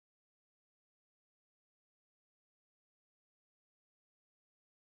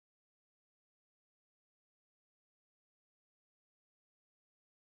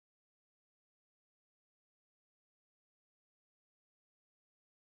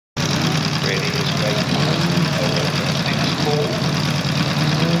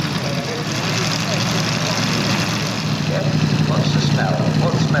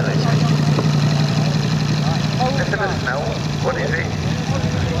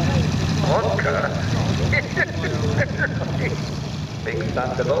car. Big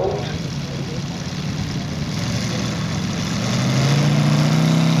thunderbolt.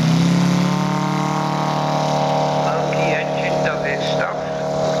 MOKI engine does its stuff.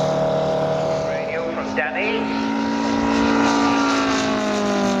 Radio from Danny.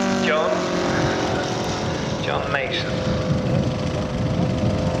 John Mason.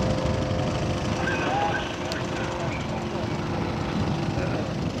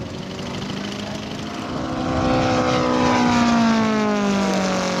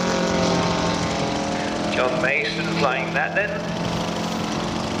 John Mason flying that then.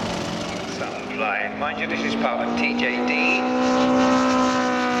 Sun flying. Mind you, this is part of TJD.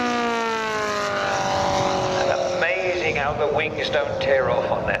 How the wings don't tear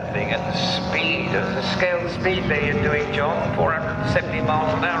off on that thing, and the speed, and the scale speed that you're doing, John, 470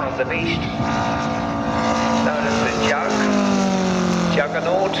 miles an hour on the beast. Known as the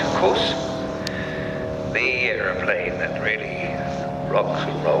Juggernaut, of course. The aeroplane that really rocks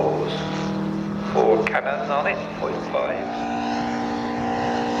and rolls. 4 cannons on it, 0.5.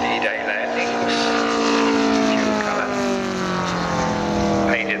 D-Day landings.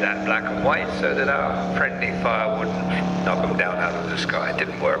 Painted that black and white so that our friendly fire wouldn't knock them down out of the sky. It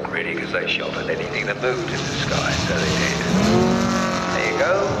didn't work really because they shot at anything that moved in the sky, so they did. There you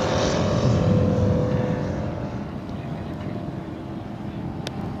go.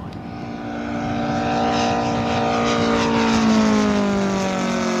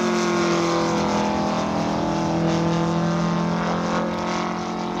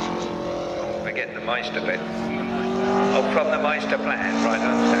 Don't forget the MEISTER bit. Oh, from the MEISTER plan, right,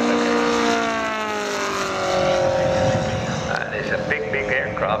 I understand, okay. And it's a big, big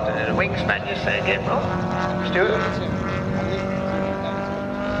aircraft, and the wingspan, you say again, Rob? Stuart?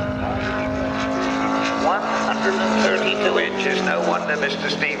 132 inches. No wonder Mr.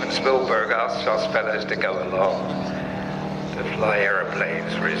 Steven Spielberg asks us fellows to go along to fly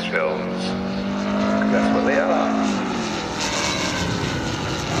aeroplanes for his films. That's what they are.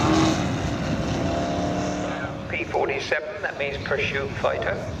 P-47, that means pursuit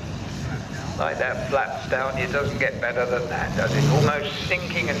fighter. Like that flaps down, it doesn't get better than that, does it? Almost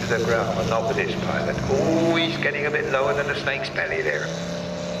sinking into the ground, but not with this pilot. Always getting a bit lower than a snake's belly there.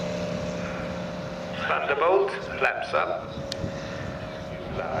 Thunderbolt, flaps up.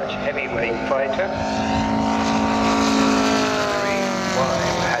 Large heavyweight fighter. Why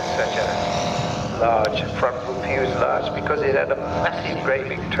it had such a large frontal fuselage? Because it had a massive, great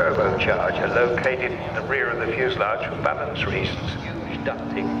big turbocharger located in the rear of the fuselage for balance reasons. Huge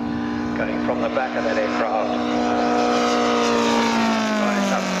ducting going from the back of that aircraft.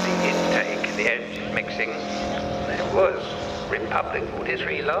 Right up the intake, the engine mixing. There was Republic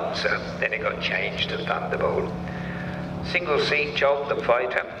 43 Lancer. Then it got changed to Thunderbolt. Single seat job, the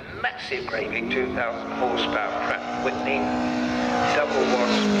fighter. Massive, great big 2,000 horsepower Pratt & Whitney. Double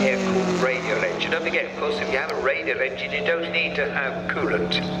wasp air-cooled radial engine. Don't forget, of course, if you have a radial engine, you don't need to have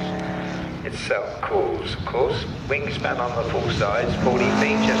coolant. It self-cools, of course. Wingspan on the full size, 40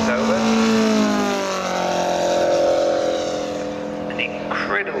 feet, just over. An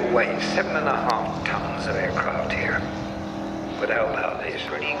incredible weight, 7.5 tons of aircraft here. But how about this?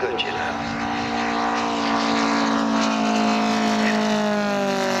 Pretty good, you know.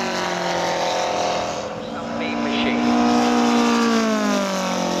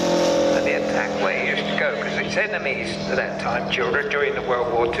 Its enemies at that time, children, during the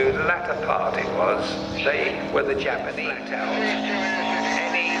World War II, the latter part it was, they were the Japanese.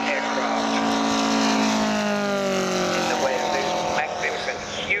 Any aircraft in the way of this magnificent,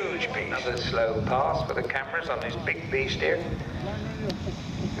 huge piece. Another slow pass for the cameras on this big beast here.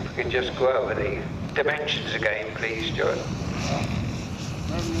 If we can just go over the dimensions again, please, Stuart.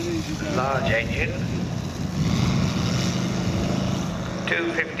 Large engine.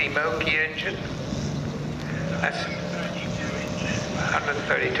 250 MOKI engine. That's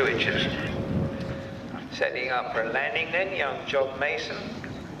 132 inches. Setting up for landing then, young John Mason.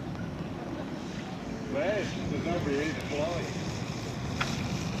 There's nobody here to fly.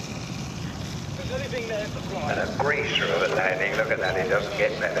 There's anything there to fly. And a greaser of a landing, look at that, it doesn't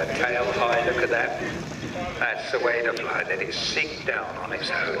get better. Tail high, look at that. That's the way to fly, let it sink down on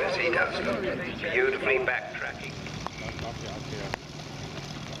its own as he does. Look, beautifully backtracking.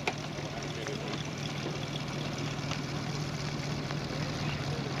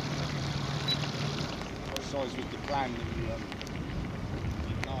 With the plan that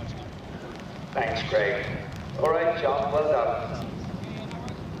Thanks, Craig. All right, John, well done.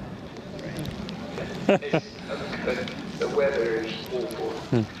 The weather is awful,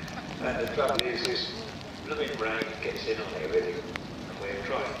 and the trouble is this blooming rain gets in on everything, and we're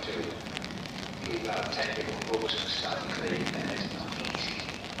trying to read about technical books and stuff, but it's not easy.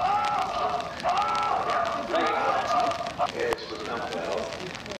 Yes, we've done well.